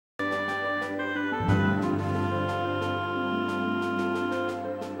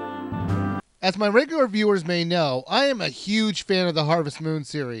As my regular viewers may know, I am a huge fan of the Harvest Moon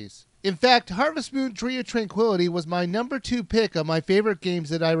series. In fact, Harvest Moon Tree of Tranquility was my number 2 pick of my favorite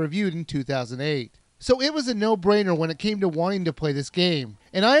games that I reviewed in 2008. So it was a no-brainer when it came to wanting to play this game.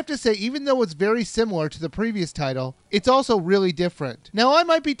 And I have to say, even though it's very similar to the previous title, it's also really different. Now I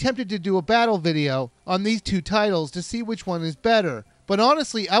might be tempted to do a battle video on these two titles to see which one is better. But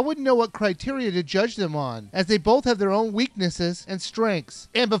honestly, I wouldn't know what criteria to judge them on, as they both have their own weaknesses and strengths.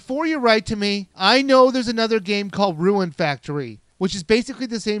 And before you write to me, I know there's another game called Ruin Factory, which is basically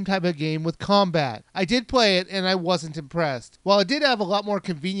the same type of game with combat. I did play it and I wasn't impressed. While it did have a lot more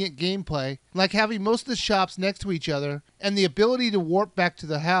convenient gameplay, like having most of the shops next to each other and the ability to warp back to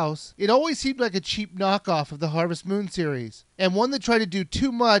the house, it always seemed like a cheap knockoff of the Harvest Moon series, and one that tried to do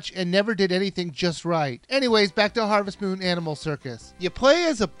too much and never did anything just right. Anyways, back to Harvest Moon Animal Circus. You play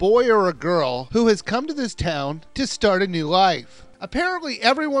as a boy or a girl who has come to this town to start a new life. Apparently,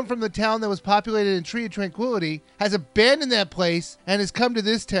 everyone from the town that was populated in Tree of Tranquility has abandoned that place and has come to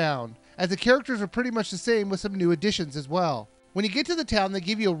this town, as the characters are pretty much the same with some new additions as well. When you get to the town, they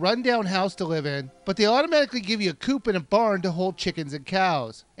give you a rundown house to live in, but they automatically give you a coop and a barn to hold chickens and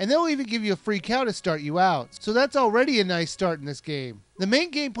cows. And they'll even give you a free cow to start you out, so that's already a nice start in this game. The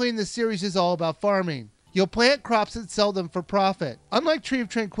main gameplay in this series is all about farming. You'll plant crops and sell them for profit. Unlike Tree of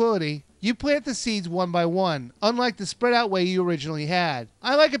Tranquility, you plant the seeds one by one, unlike the spread out way you originally had.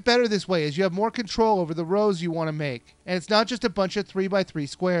 I like it better this way, as you have more control over the rows you want to make, and it's not just a bunch of 3x3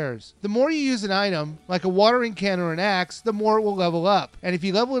 squares. The more you use an item, like a watering can or an axe, the more it will level up. And if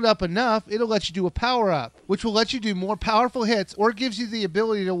you level it up enough, it'll let you do a power up, which will let you do more powerful hits or gives you the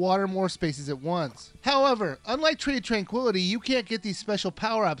ability to water more spaces at once. However, unlike Tree of Tranquility, you can't get these special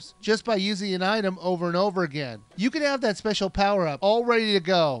power-ups just by using an item over and over again. You can have that special power-up all ready to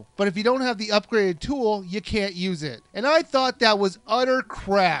go, but if you don't have the upgraded tool, you can't use it. And I thought that was utter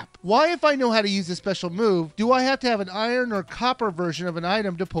crap. Why, if I know how to use a special move, do I have to have an iron or copper version of an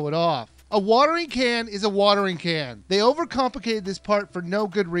item to pull it off? A watering can is a watering can. They overcomplicated this part for no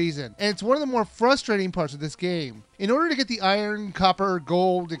good reason, and it's one of the more frustrating parts of this game. In order to get the iron, copper,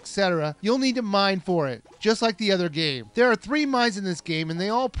 gold, etc., you'll need to mine for it, just like the other game. There are 3 mines in this game, and they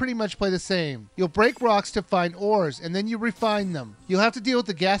all pretty much play the same. You'll break rocks to find ores, and then you refine them. You'll have to deal with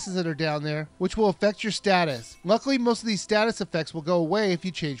the gases that are down there, which will affect your status. Luckily, most of these status effects will go away if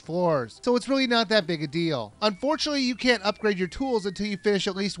you change floors, so it's really not that big a deal. Unfortunately, you can't upgrade your tools until you finish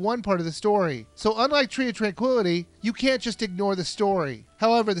at least one part of the story. So unlike Tree of Tranquility, you can't just ignore the story.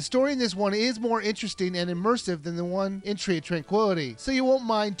 However, the story in this one is more interesting and immersive than the one in Tree of Tranquility, so you won't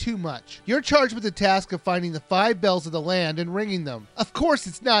mind too much. You're charged with the task of finding the 5 bells of the land and ringing them. Of course,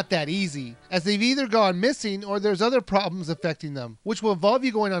 it's not that easy, as they've either gone missing or there's other problems affecting them, which will involve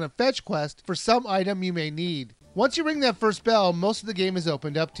you going on a fetch quest for some item you may need. Once you ring that first bell, most of the game is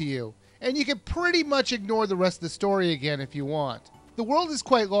opened up to you, and you can pretty much ignore the rest of the story again if you want. The world is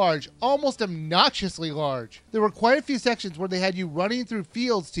quite large, almost obnoxiously large. There were quite a few sections where they had you running through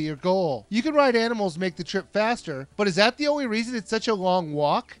fields to your goal. You can ride animals to make the trip faster, but is that the only reason it's such a long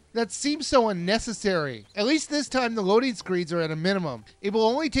walk? That seems so unnecessary. At least this time the loading screens are at a minimum. It will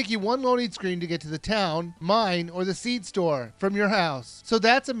only take you one loading screen to get to the town, mine, or the seed store from your house. So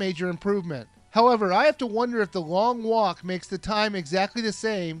that's a major improvement. However, I have to wonder if the long walk makes the time exactly the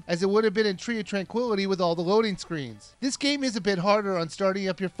same as it would have been in Tree of Tranquility with all the loading screens. This game is a bit harder on starting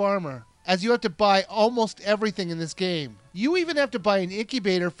up your farmer, as you have to buy almost everything in this game. You even have to buy an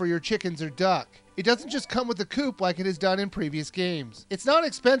incubator for your chickens or duck. It doesn't just come with a coop like it has done in previous games. It's not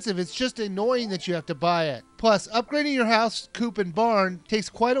expensive, it's just annoying that you have to buy it. Plus, upgrading your house, coop, and barn takes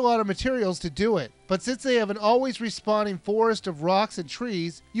quite a lot of materials to do it. But since they have an always respawning forest of rocks and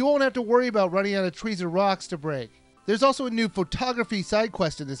trees, you won't have to worry about running out of trees or rocks to break. There's also a new photography side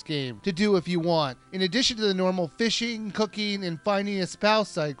quest in this game to do if you want, in addition to the normal fishing, cooking, and finding a spouse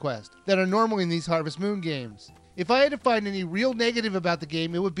side quest that are normally in these Harvest Moon games. If I had to find any real negative about the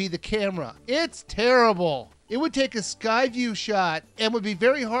game, it would be the camera. It's terrible. It would take a sky view shot and would be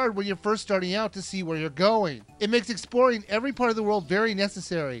very hard when you're first starting out to see where you're going. It makes exploring every part of the world very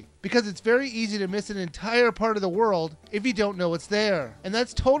necessary, because it's very easy to miss an entire part of the world if you don't know it's there. And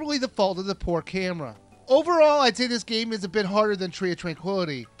that's totally the fault of the poor camera. Overall, I'd say this game is a bit harder than Tree of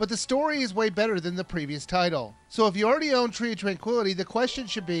Tranquility, but the story is way better than the previous title. So if you already own Tree of Tranquility, the question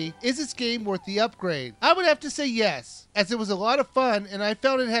should be, is this game worth the upgrade? I would have to say yes, as it was a lot of fun and I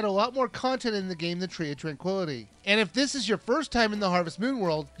found it had a lot more content in the game than Tree of Tranquility. And if this is your first time in the Harvest Moon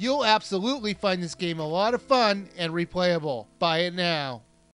world, you'll absolutely find this game a lot of fun and replayable. Buy it now.